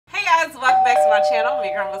my channel. My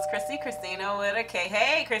girl was Khrissy, Christina with a K.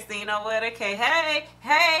 Hey, Christina with a K.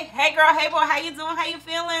 Hey girl, hey boy, how you doing? How you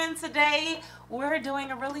feeling? Today we're doing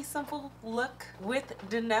a really simple look with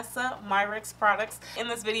DANESSA MYRICKS products. In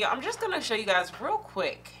this video, I'm just gonna show you guys real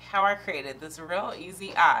quick how I created this real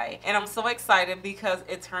easy eye. And I'm so excited because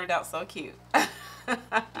it turned out so cute.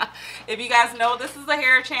 If you guys know, this is a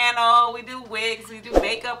hair channel. We do wigs, we do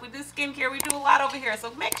makeup, we do skincare, we do a lot over here.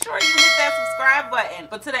 So make sure you hit that subscribe button.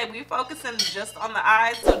 But today we're focusing just on the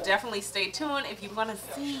eyes, so definitely stay tuned if you want to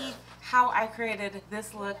see how I created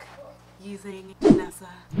this look using DANESSA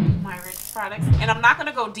MYRICKS products. And I'm not going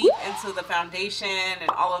to go deep into the foundation and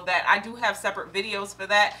all of that. I do have separate videos for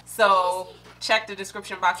that, so check the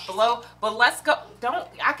description box below. But let's go.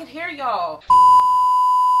 I can hear y'all.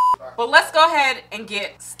 But let's go ahead and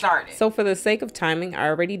get started. So for the sake of timing, I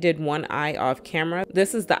already did one eye off camera.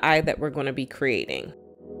 This is the eye that we're going to be creating.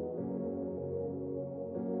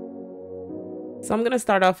 So I'm going to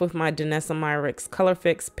start off with my DANESSA MYRICKS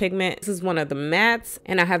ColorFix Pigment. This is one of the mattes,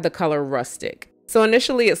 and I have the color Rustic. So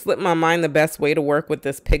initially it slipped my mind the best way to work with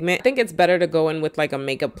this pigment. I think it's better to go in with like a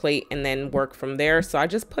makeup plate and then work from there. So I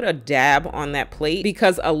just put a dab on that plate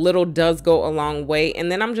because a little does go a long way.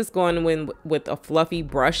 And then I'm just going in with a fluffy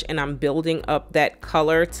brush and I'm building up that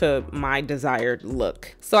color to my desired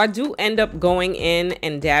look. So I do end up going in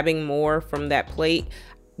and dabbing more from that plate.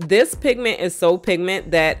 This pigment is so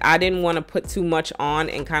pigment that I didn't want to put too much on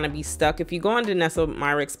and kind of be stuck. If you go on DANESSA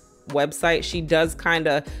MYRICKS website, she does kind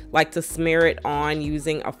of like to smear it on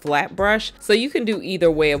using a flat brush, so you can do either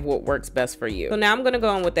way of what works best for you. So now I'm going to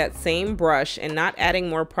go in with that same brush and not adding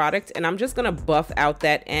more product, and I'm just going to buff out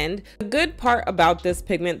that end. The good part about this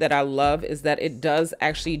pigment that I love is that it does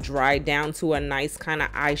actually dry down to a nice kind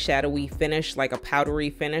of eyeshadowy finish, like a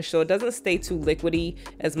powdery finish, so it doesn't stay too liquidy.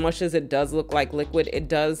 As much as it does look like liquid, it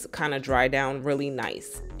does kind of dry down really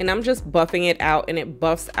nice. And I'm just buffing it out, and it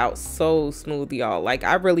buffs out so smooth, y'all. Like,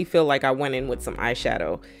 I really feel like I went in with some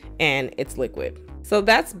eyeshadow and it's liquid. So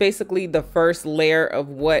that's basically the first layer of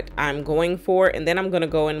what I'm going for. And then I'm going to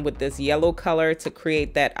go in with this yellow color to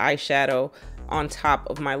create that eyeshadow on top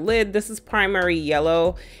of my lid. This is primary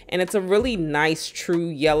yellow, and it's a really nice true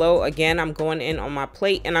yellow. Again, I'm going in on my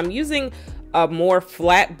plate, and I'm using a more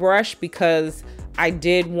flat brush because I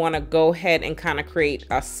did want to go ahead and kind of create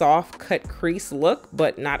a soft cut crease look,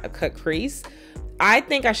 but not a cut crease. I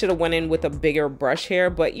think I should have went in with a bigger brush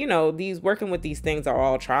here, but you know, working with these things are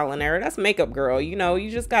all trial and error. That's makeup, girl. You know,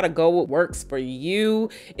 you just got to go what works for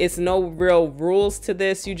you. It's no real rules to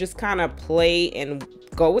this. You just kind of play and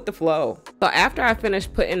go with the flow. So after I finish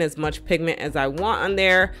putting as much pigment as I want on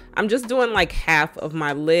there, I'm just doing like half of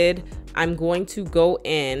my lid. I'm going to go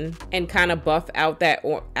in and kind of buff out that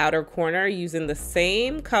outer corner using the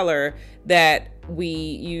same color that we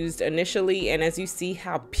used initially. And as you see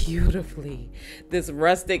how beautifully this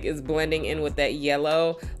Rustic is blending in with that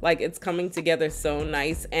yellow, like it's coming together so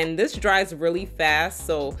nice. And this dries really fast,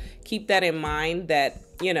 so keep that in mind that,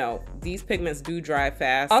 you know, these pigments do dry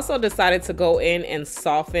fast. Also decided to go in and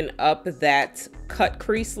soften up that cut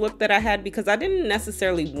crease look that I had because I didn't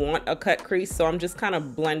necessarily want a cut crease, so I'm just kind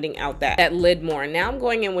of blending out that lid more. Now I'm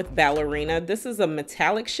going in with Ballerina. This is a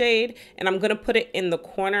metallic shade, and I'm gonna put it in the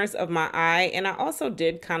corners of my eye, and I also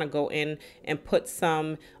did kind of go in and put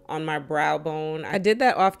some on my brow bone. I did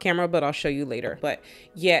that off camera, but I'll show you later. But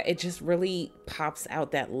yeah, it just really pops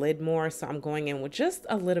out that lid more, so I'm going in with just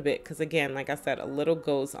a little bit because, again, like I said, a little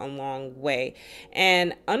goes a long way.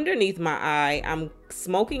 And underneath my eye, I'm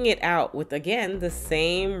smoking it out with, again, the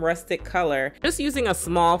same Rustic color, just using a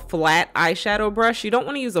small flat eyeshadow brush. You don't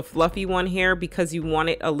want to use a fluffy one here because you want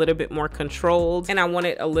it a little bit more controlled, and I want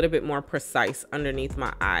it a little bit more precise underneath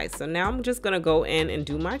my eyes. So now I'm just gonna go in and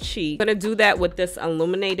do my cheek. I'm gonna do that with this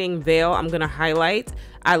Illuminating veil. I'm gonna highlight.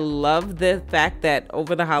 I love the fact that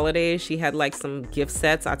over the holidays she had like some gift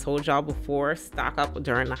sets. I told y'all before, stock up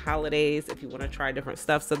during the holidays if you want to try different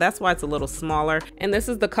stuff. So that's why it's a little smaller. And this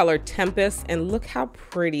is the color Tempest, and look how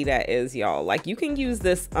pretty that is, y'all. Like, you can use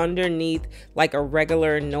this underneath like a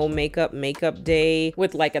regular no makeup day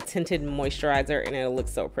with like a tinted moisturizer, and it'll look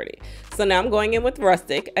so pretty. So now I'm going in with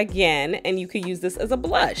Rustic again, and you could use this as a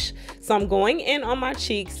blush. So I'm going in on my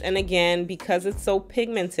cheeks, and again, because it's so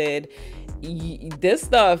pigmented, this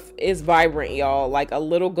stuff is vibrant, y'all. Like, a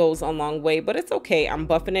little goes a long way, but it's okay. I'm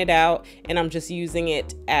buffing it out, and I'm just using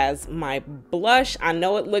it as my blush. I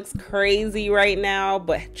know it looks crazy right now,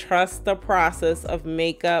 but trust the process of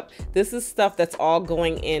makeup. This is stuff that's all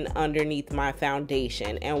going in underneath my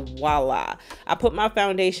foundation, and voila. I put my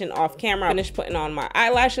foundation off camera. I finished putting on my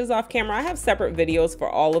eyelashes off camera. I have separate videos for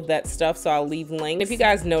all of that stuff, so I'll leave links. If you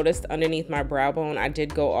guys noticed, underneath my brow bone, I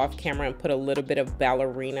did go off camera and put a little bit of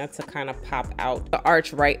Ballerina to kind of pop out the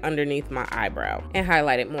arch right underneath my eyebrow and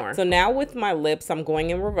highlight it more. So now with my lips, I'm going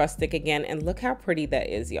in with Rustic again, and look how pretty that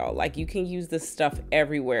is, y'all. Like, you can use this stuff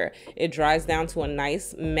everywhere. It dries down to a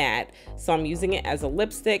nice matte, so I'm using it as a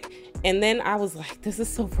lipstick. And then I was like, this is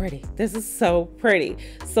so pretty. This is so pretty.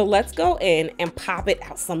 So let's go in and pop it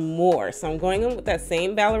out some more. So I'm going in with that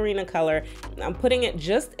same Ballerina color. I'm putting it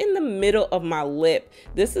just in the middle of my lip.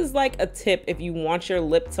 This is like a tip if you want your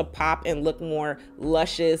lip to pop and look more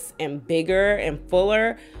luscious and bigger and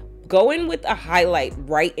fuller. Go in with a highlight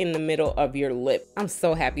right in the middle of your lip. I'm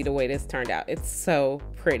so happy the way this turned out. It's so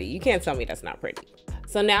pretty. You can't tell me that's not pretty.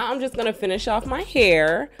 So now I'm just gonna finish off my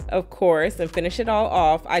hair, of course, and finish it all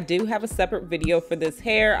off. I do have a separate video for this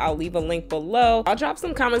hair. I'll leave a link below. I'll drop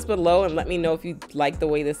some comments below and let me know if you like the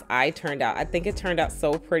way this eye turned out. I think it turned out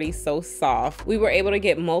so pretty, so soft. We were able to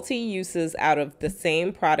get multi-uses out of the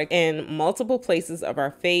same product in multiple places of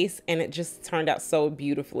our face, and it just turned out so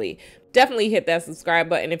beautifully. Definitely hit that subscribe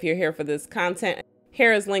button if you're here for this content.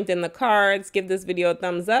 Hair is linked in the cards. Give this video a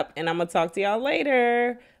thumbs up, and I'm gonna talk to y'all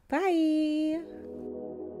later. Bye.